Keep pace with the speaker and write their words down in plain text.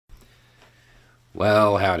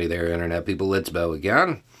Well, howdy there, Internet people. It's Bo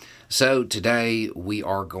again. So, today we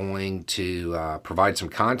are going to provide some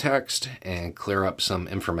context and clear up some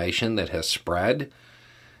information that has spread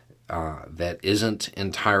that isn't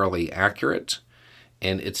entirely accurate.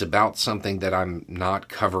 And it's about something that I'm not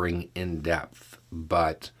covering in depth,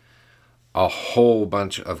 but a whole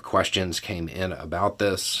bunch of questions came in about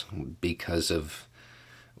this because of,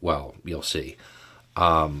 well, you'll see.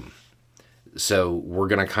 So we're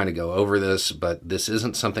going to kind of go over this, but this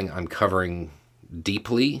isn't something I'm covering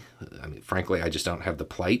deeply. I mean, frankly, I just don't have the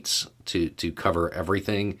plates to cover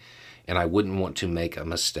everything, and I wouldn't want to make a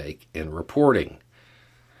mistake in reporting.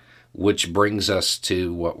 Which brings us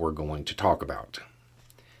to what we're going to talk about.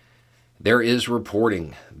 There is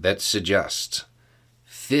reporting that suggests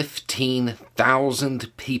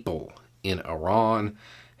 15,000 people in Iran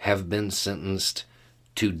have been sentenced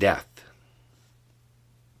to death.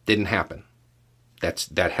 Didn't happen.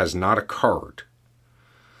 That has not occurred.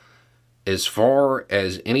 As far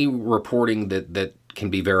as any reporting that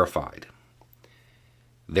can be verified,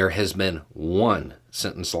 there has been one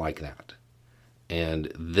sentence like that.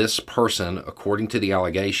 And this person, according to the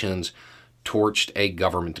allegations, torched a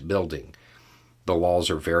government building. The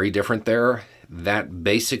laws are very different there. That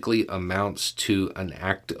basically amounts to an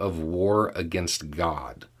act of war against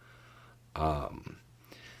God.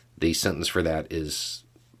 The sentence for that is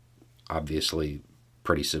obviously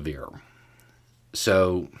pretty severe.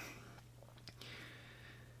 So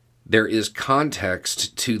there is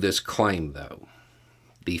context to this claim, though.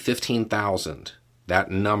 The 15,000, that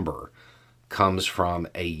number, comes from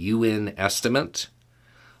a UN estimate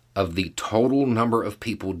of the total number of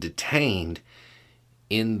people detained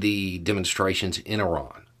in the demonstrations in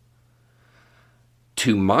Iran.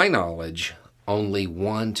 To my knowledge, only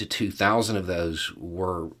 1,000 to 2,000 of those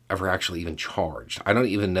were ever actually even charged. I don't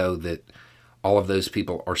even know that all of those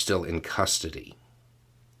people are still in custody.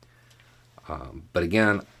 But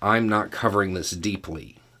again, I'm not covering this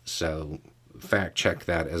deeply, so fact check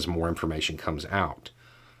that as more information comes out.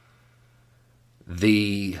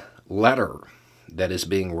 The letter that is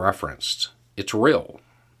being referenced, it's real.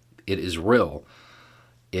 It is real.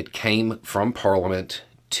 It came from Parliament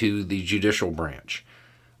to the judicial branch.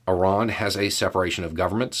 Iran has a separation of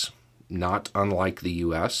governments, not unlike the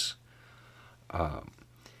U.S.,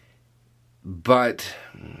 but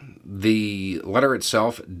the letter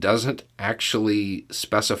itself doesn't actually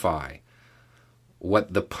specify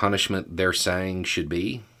what the punishment they're saying should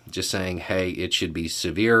be. Just saying, hey, it should be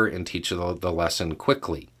severe and teach the lesson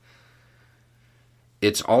quickly.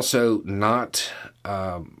 It's also not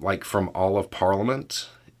like from all of Parliament.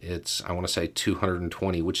 It's, I want to say,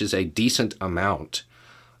 220, which is a decent amount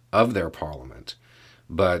of their Parliament.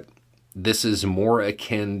 But this is more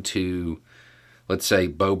akin to, let's say,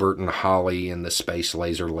 Bo Burton Holly and the Space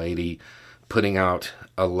Laser Lady putting out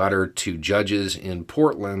a letter to judges in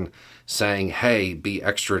Portland saying, hey, be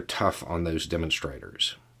extra tough on those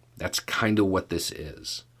demonstrators. That's kind of what this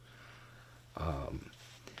is.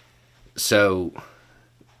 So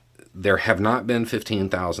there have not been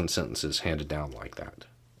 15,000 sentences handed down like that.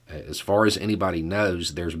 As far as anybody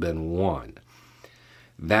knows, there's been one.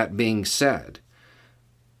 That being said,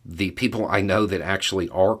 the people I know that actually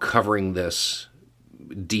are covering this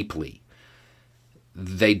deeply,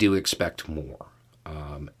 they do expect more.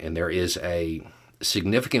 And there is a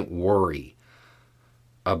significant worry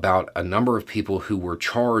about a number of people who were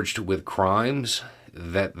charged with crimes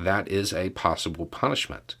that is a possible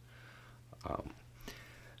punishment.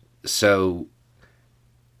 So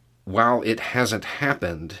while it hasn't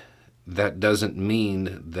happened, that doesn't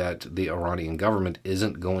mean that the Iranian government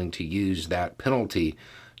isn't going to use that penalty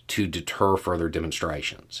to deter further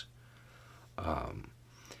demonstrations.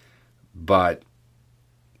 But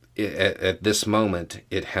at this moment,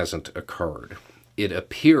 it hasn't occurred. It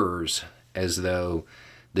appears as though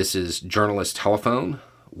this is journalist telephone,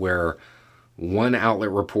 where one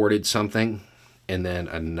outlet reported something, and then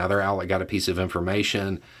another outlet got a piece of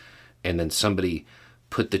information, and then somebody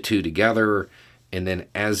put the two together, and then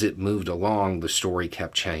as it moved along, the story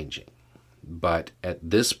kept changing. But at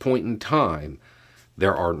this point in time,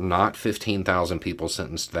 there are not 15,000 people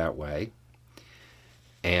sentenced that way,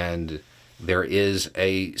 and there is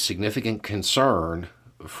a significant concern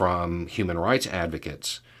from human rights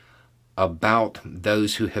advocates about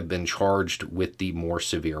those who have been charged with the more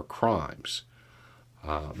severe crimes.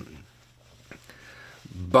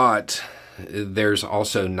 But there's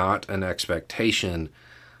also not an expectation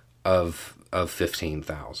of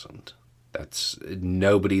 15,000. That's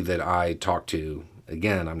nobody that I talk to.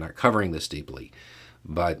 Again, I'm not covering this deeply,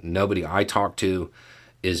 but nobody I talk to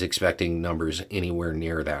is expecting numbers anywhere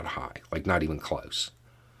near that high, like not even close.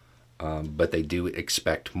 but they do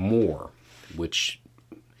expect more, which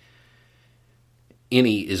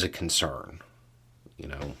any is a concern.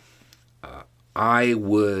 I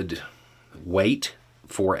would wait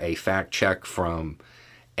for a fact check from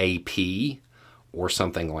AP or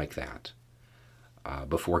something like that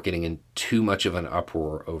before getting in too much of an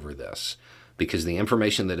uproar over this, because the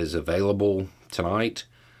information that is available tonight,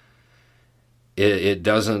 it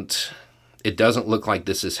doesn't look like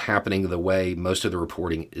this is happening the way most of the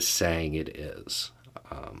reporting is saying it is.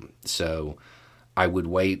 So I would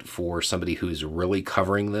wait for somebody who's really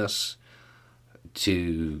covering this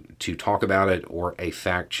to talk about it, or a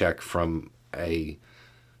fact check from a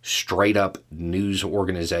straight up news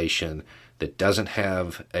organization that doesn't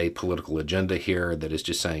have a political agenda here, that is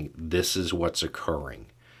just saying this is what's occurring.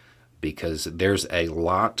 Because there's a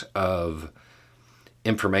lot of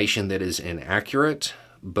information that is inaccurate,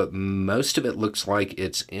 but most of it looks like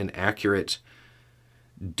it's inaccurate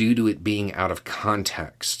due to it being out of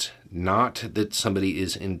context. Not that somebody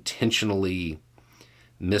is intentionally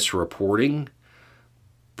misreporting,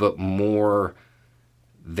 but more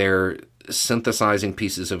they're synthesizing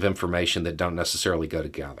pieces of information that don't necessarily go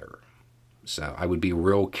together. So I would be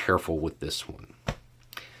real careful with this one.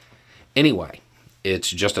 Anyway, it's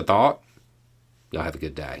just a thought. Y'all have a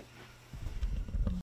good day.